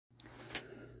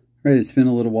All right, it's been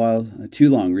a little while, too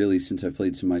long really, since I've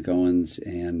played some Mike Owens,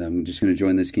 and I'm just going to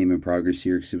join this game in progress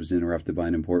here because it was interrupted by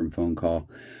an important phone call.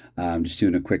 I'm just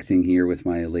doing a quick thing here with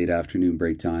my late afternoon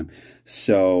break time.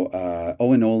 So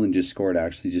Owen Nolan just scored,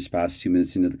 actually, just past 2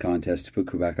 minutes into the contest to put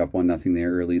Quebec up 1-0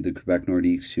 there early. The Quebec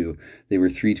Nordiques, who they were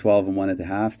 3-12-1 at the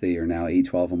half, they are now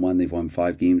 8-12-1. They've won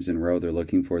 5 games in a row. They're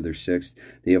looking for their 6th.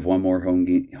 They have one more home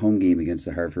game against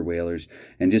the Hartford Whalers.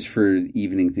 And just for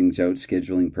evening things out,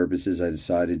 scheduling purposes, I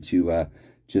decided to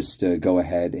just go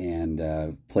ahead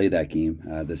and play that game,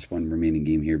 this one remaining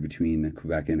game here between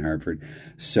Quebec and Hartford.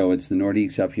 So it's the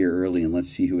Nordiques up here early, and let's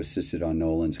see who assisted on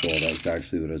Nolan's goal. That was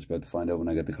actually what I was about to find out when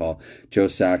I got the call. Joe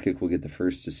Sakic will get the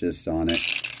first assist on it,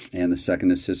 and the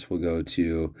second assist will go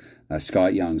to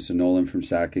Scott Young. So Nolan from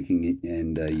Sakic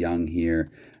and Young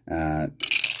here.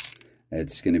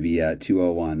 It's going to be at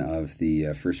 2:01 of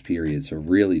the first period, so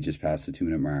really just past the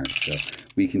 2-minute mark. So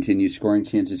we continue. Scoring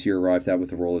chances here arrived at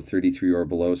with a roll of 33 or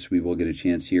below, so we will get a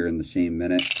chance here in the same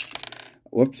minute.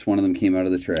 Whoops, one of them came out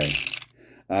of the tray.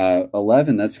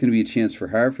 11, that's going to be a chance for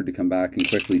Hartford to come back and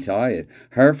quickly tie it.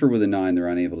 Hartford with a 9, they're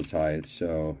unable to tie it,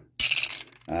 so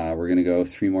we're going to go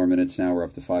 3 more minutes now. We're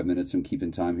up to 5 minutes. I'm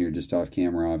keeping time here just off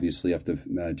camera, obviously, up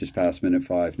to just past minute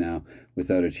 5 now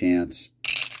without a chance.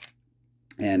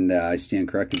 And I stand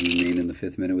corrected. We remain in the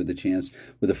 5th minute with a chance.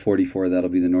 With a 44, that'll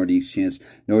be the Nordiques' chance.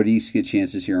 Nordiques get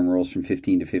chances here on rolls from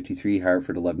 15 to 53.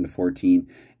 Hartford 11 to 14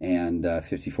 and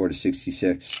 54 to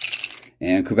 66.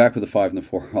 And Quebec with a 5 and the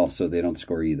 4 also. They don't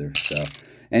score either. So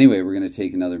anyway, we're going to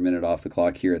take another minute off the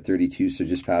clock here at 32. So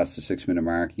just past the 6-minute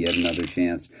mark. Yet another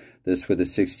chance. This with a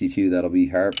 62. That'll be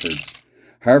Hartford's.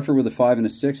 Hartford with a 5 and a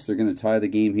 6. They're going to tie the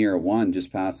game here at 1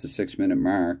 just past the 6-minute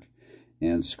mark.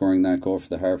 And scoring that goal for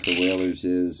the Hartford Whalers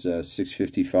is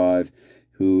 6:55,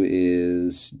 who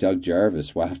is Doug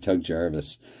Jarvis. Wow, Doug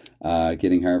Jarvis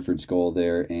getting Hartford's goal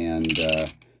there. And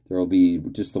there will be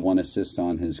just the 1 assist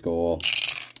on his goal.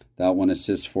 That 1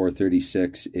 assist,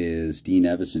 4:36, is Dean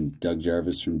Evison. Doug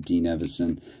Jarvis from Dean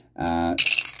Evison at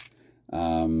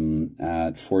 14,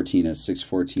 at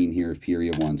 6:14 here of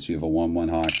period 1. So you have a 1-1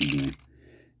 hockey game.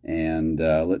 And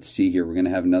let's see here. We're going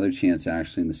to have another chance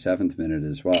actually in the 7th minute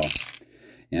as well.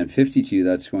 And 52,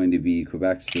 that's going to be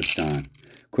Quebec's this time.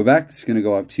 Quebec's going to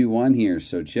go up 2-1 here,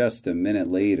 so just a minute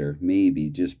later, maybe,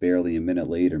 just barely a minute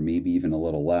later, maybe even a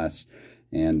little less.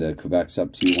 And Quebec's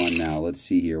up 2-1 now. Let's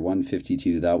see here,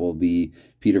 1:52, that will be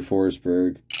Peter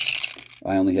Forsberg.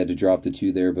 I only had to drop the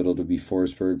 2 there, but it'll be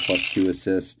Forsberg plus 2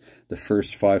 assists. The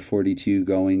first 5:42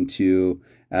 going to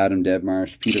Adam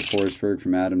Deadmarsh, Peter Forsberg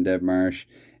from Adam Deadmarsh,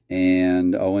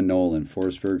 and Owen Nolan.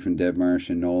 Forsberg from Deadmarsh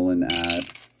and Nolan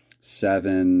at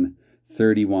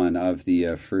 7:31 of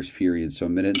the first period, so a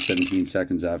minute and 17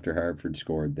 seconds after Hartford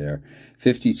scored there.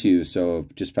 52, so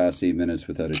just past 8 minutes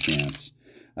without a chance.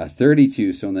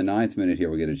 32, so in the 9th minute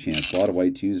here we'll get a chance. A lot of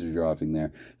white 2s are dropping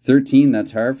there. 13,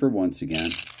 that's Hartford once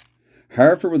again.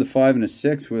 Hartford with a 5 and a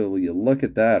 6. Will you look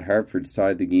at that? Hartford's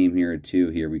tied the game here at 2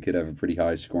 here. We could have a pretty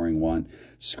high scoring one.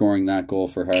 Scoring that goal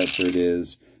for Hartford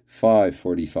is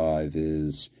 5:45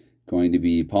 is going to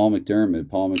be Paul McDermott.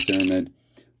 Paul McDermott,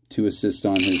 2 assists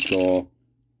on his goal.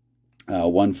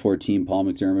 1:14, Paul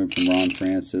McDermott from Ron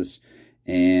Francis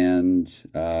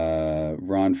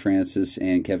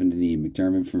and Kevin Dineen.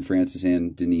 McDermott from Francis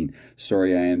and Dineen.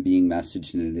 Sorry, I am being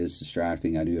messaged and it is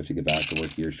distracting. I do have to get back to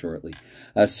work here shortly.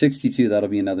 62, that'll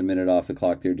be another minute off the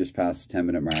clock there, just past the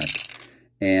 10-minute mark.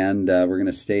 And we're going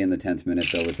to stay in the 10th minute,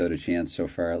 though, without a chance so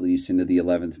far. At least into the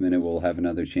 11th minute, we'll have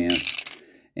another chance.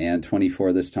 And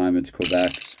 24 this time, it's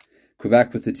Quebec's.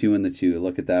 Quebec with the 2 and the 2.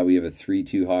 Look at that. We have a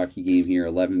 3-2 hockey game here,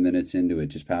 11 minutes into it,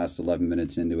 just past 11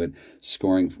 minutes into it.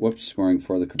 Scoring for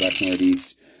the Quebec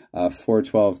Nordiques.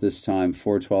 4:12 this time.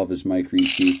 4:12 is Mike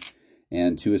Ricci.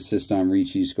 And 2 assists on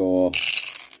Ricci's goal.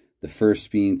 The first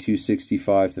being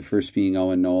 2:65. The first being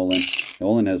Owen Nolan.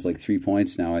 Nolan has like 3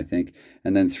 points now, I think.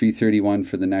 And then 3:31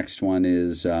 for the next one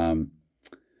is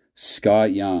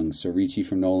Scott Young. So Ricci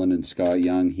from Nolan and Scott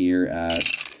Young here at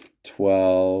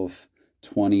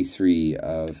 12:23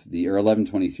 of the, or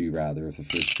 11:23 rather, of the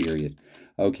first period.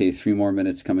 Okay, 3 more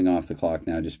minutes coming off the clock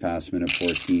now, just past minute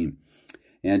 14.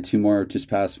 And 2 more just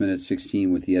past minute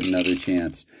 16 with yet another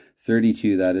chance.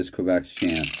 32, that is Quebec's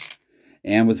chance.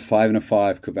 And with 5 and a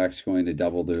 5, Quebec's going to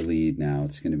double their lead now.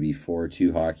 It's going to be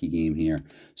 4-2 hockey game here.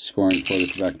 Scoring for the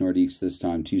Quebec Nordiques this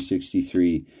time,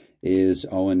 2:63, is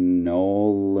Owen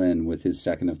Nolan with his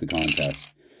 2nd of the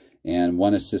contest. And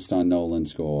 1 assist on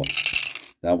Nolan's goal.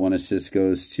 That 1 assist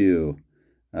goes to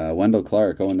Wendell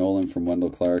Clark. Owen Nolan from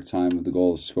Wendell Clark. Time of the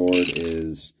goal scored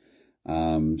is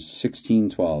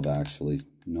 16:12, actually.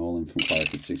 Nolan from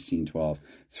Clark at 16-12.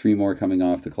 3 more coming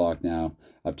off the clock now,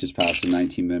 up just past the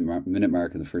 19-minute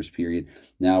mark of the first period.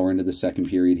 Now we're into the second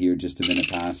period here, just a minute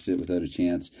past it without a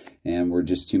chance, and we're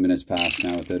just 2 minutes past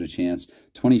now without a chance.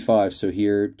 25, so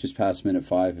here, just past minute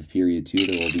 5 of period 2,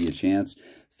 there will be a chance.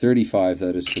 35,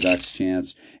 that is Quebec's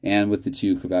chance, and with the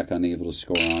 2, Quebec unable to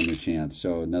score on the chance.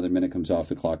 So another minute comes off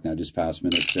the clock now, just past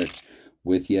minute 6.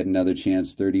 With yet another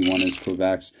chance. 31 is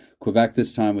Quebec's. Quebec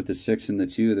this time with the 6 and the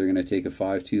 2. They're going to take a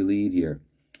 5-2 lead here.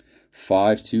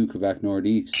 5-2 Quebec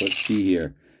Nordiques. Let's see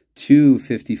here.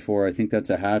 2:54. I think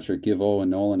that's a hat-trick. Give Owen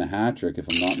Nolan a hat-trick if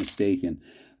I'm not mistaken.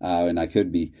 And I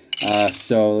could be.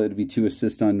 So it'd be 2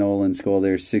 assists on Nolan's goal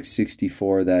there.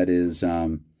 6:64. That is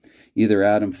either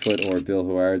Adam Foote or Bill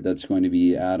Huard. That's going to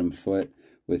be Adam Foote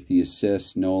with the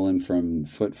assist. Nolan from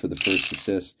Foote for the first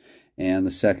assist. And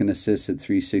the second assist at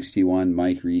 3:61,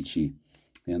 Mike Ricci.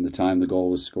 And the time the goal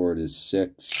was scored is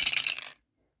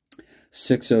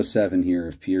 6:07 here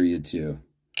of period 2.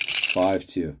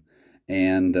 5-2.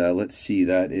 And let's see,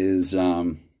 that is,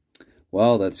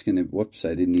 well, that's going to, whoops,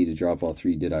 I didn't need to drop all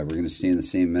 3, did I? We're going to stay in the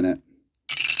same minute.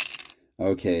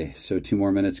 Okay, so 2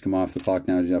 more minutes come off the clock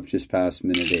now, up just past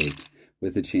minute 8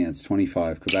 with a chance.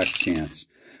 25, Quebec's chance.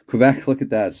 Quebec, look at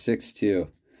that, 6-2.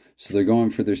 So they're going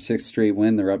for their 6th straight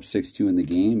win. They're up 6-2 in the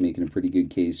game, making a pretty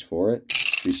good case for it.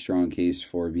 Pretty strong case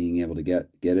for being able to get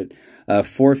it.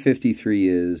 4:53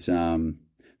 is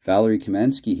Valerie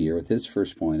Kamensky here with his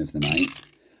first point of the night.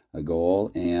 A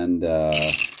goal and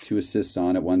 2 assists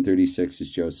on it. 1:36 is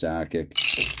Joe Sakic.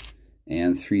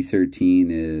 And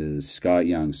 3:13 is Scott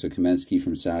Young. So Kamensky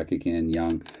from Sakic and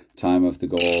Young. Time of the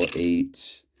goal,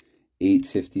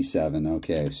 8:57.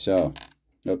 Okay, so,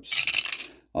 oops.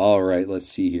 All right, let's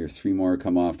see here. 3 more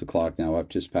come off the clock now, up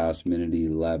just past minute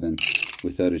 11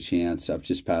 without a chance, up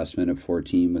just past minute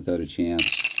 14 without a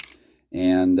chance,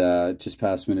 and just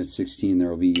past minute 16 there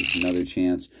will be another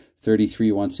chance.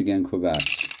 33 once again, Quebec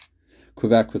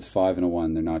with 5 and a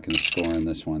 1. They're not going to score in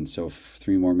this one, so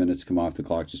 3 more minutes come off the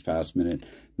clock, just past minute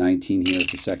 19 here at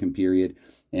the second period.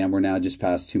 And we're now just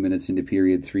past 2 minutes into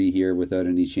period 3 here without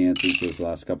any chances. Those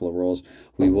last couple of rolls.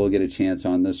 We will get a chance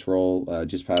on this roll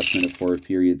just past minute 4 of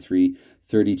period 3.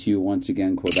 32 once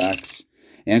again, Quebec's.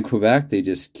 And Quebec, they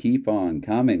just keep on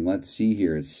coming. Let's see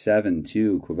here. It's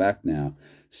 7-2 Quebec now.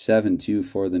 7-2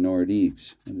 for the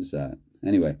Nordiques. What is that?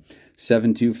 Anyway,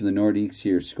 7-2 for the Nordiques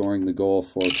here, scoring the goal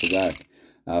for Quebec.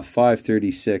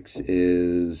 5:36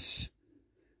 is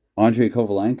Andrei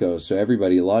Kovalenko. So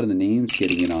everybody, a lot of the names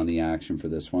getting in on the action for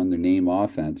this one. Their name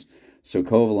offense. So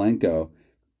Kovalenko,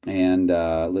 and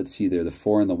let's see there, the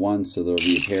 4 and the 1, so there will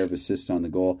be a pair of assists on the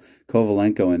goal.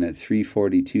 Kovalenko in at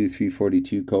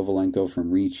 3:42, Kovalenko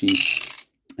from Ricci.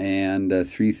 And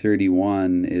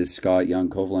 3:31 is Scott Young.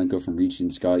 Kovalenko from Ricci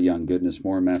and Scott Young. Goodness,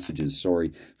 more messages. Sorry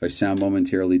if I sound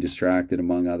momentarily distracted,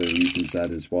 among other reasons,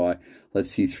 that is why. Let's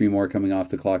see, 3 more coming off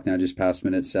the clock now, just past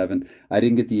minute 7. I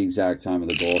didn't get the exact time of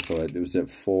the goal for it. It was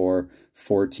at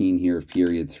 4:14 here of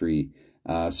period 3.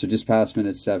 So just past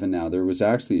minute 7 now. There was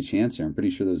actually a chance here. I'm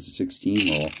pretty sure there was a 16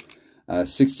 roll.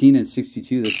 16 and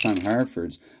 62 this time,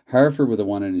 Hartford's. Hartford with a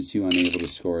 1 and a 2, unable to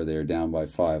score there, down by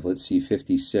 5. Let's see,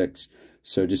 56.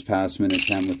 So just past minute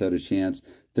 10 without a chance.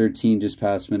 13 just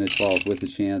past minute 12 with a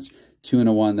chance. 2 and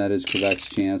a 1, that is Quebec's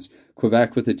chance.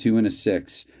 Quebec with a 2 and a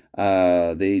 6.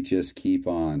 They just keep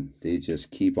on. They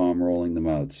just keep on rolling them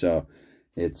out. So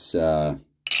it's,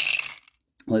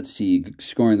 let's see,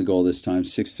 scoring the goal this time,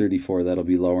 6:34. That'll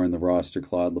be lower in the roster,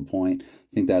 Claude Lapointe.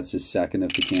 I think that's his 2nd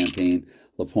of the campaign.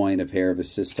 Lapointe, a pair of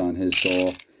assists on his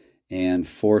goal. And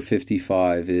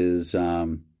 4:55 is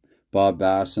Bob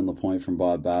Basson, Lapointe from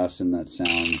Bob Basson. That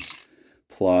sounds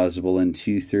plausible. And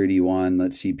 2:31,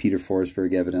 let's see, Peter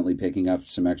Forsberg evidently picking up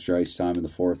some extra ice time in the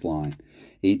 4th line.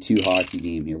 8-2 hockey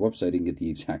game here. Whoops, I didn't get the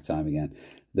exact time again.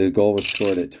 The goal was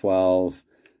scored at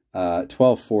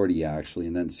 12:40 actually,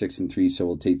 and then 6 and 3, so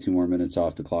we'll take 2 more minutes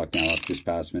off the clock now, up just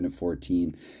past minute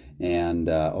 14. And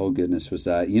oh goodness, was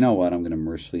that, you know what, I'm going to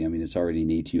mercifully, I mean, it's already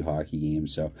an 8-2 hockey game,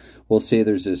 so we'll say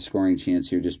there's a scoring chance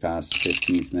here just past the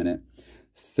 15th minute.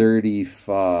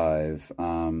 35,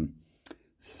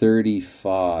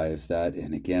 that,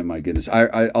 and again, my goodness,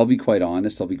 I'll be quite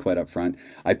honest, I'll be quite upfront.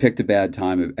 I picked a bad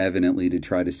time evidently to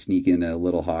try to sneak in a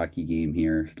little hockey game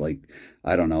here, like,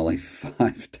 I don't know, like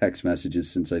 5 text messages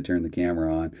since I turned the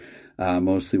camera on,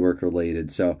 mostly work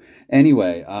related. So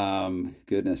anyway,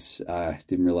 goodness, I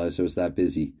didn't realize I was that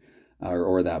busy,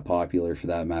 or that popular for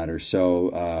that matter. So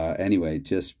anyway,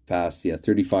 just past, yeah,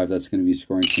 35, that's going to be a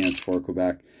scoring chance for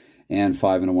Quebec. And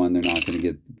 5 and a 1, they're not going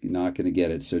to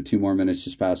get it. So 2 more minutes,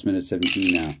 just past minute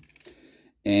 17 now.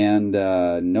 And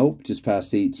nope, just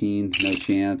past 18, no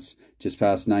chance. Just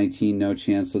past 19, no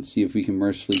chance. Let's see if we can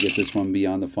mercifully get this one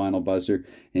beyond the final buzzer.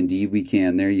 Indeed, we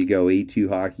can. There you go, 8-2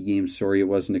 hockey game. Sorry it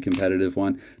wasn't a competitive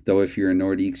one, though if you're a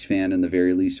Nordiques fan, in the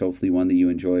very least, hopefully one that you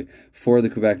enjoy. For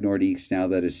the Quebec Nordiques, now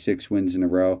that is 6 wins in a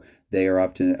row. They are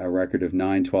up to a record of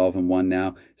 9-12-1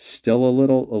 now. Still a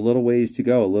little ways to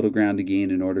go, a little ground to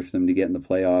gain in order for them to get in the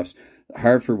playoffs.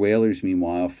 Hartford Whalers,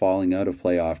 meanwhile, falling out of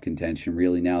playoff contention.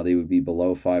 Really now they would be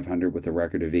below 500 with a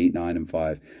record of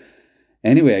 8-9-5.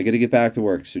 Anyway, I got to get back to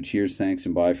work, so cheers, thanks,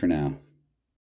 and bye for now.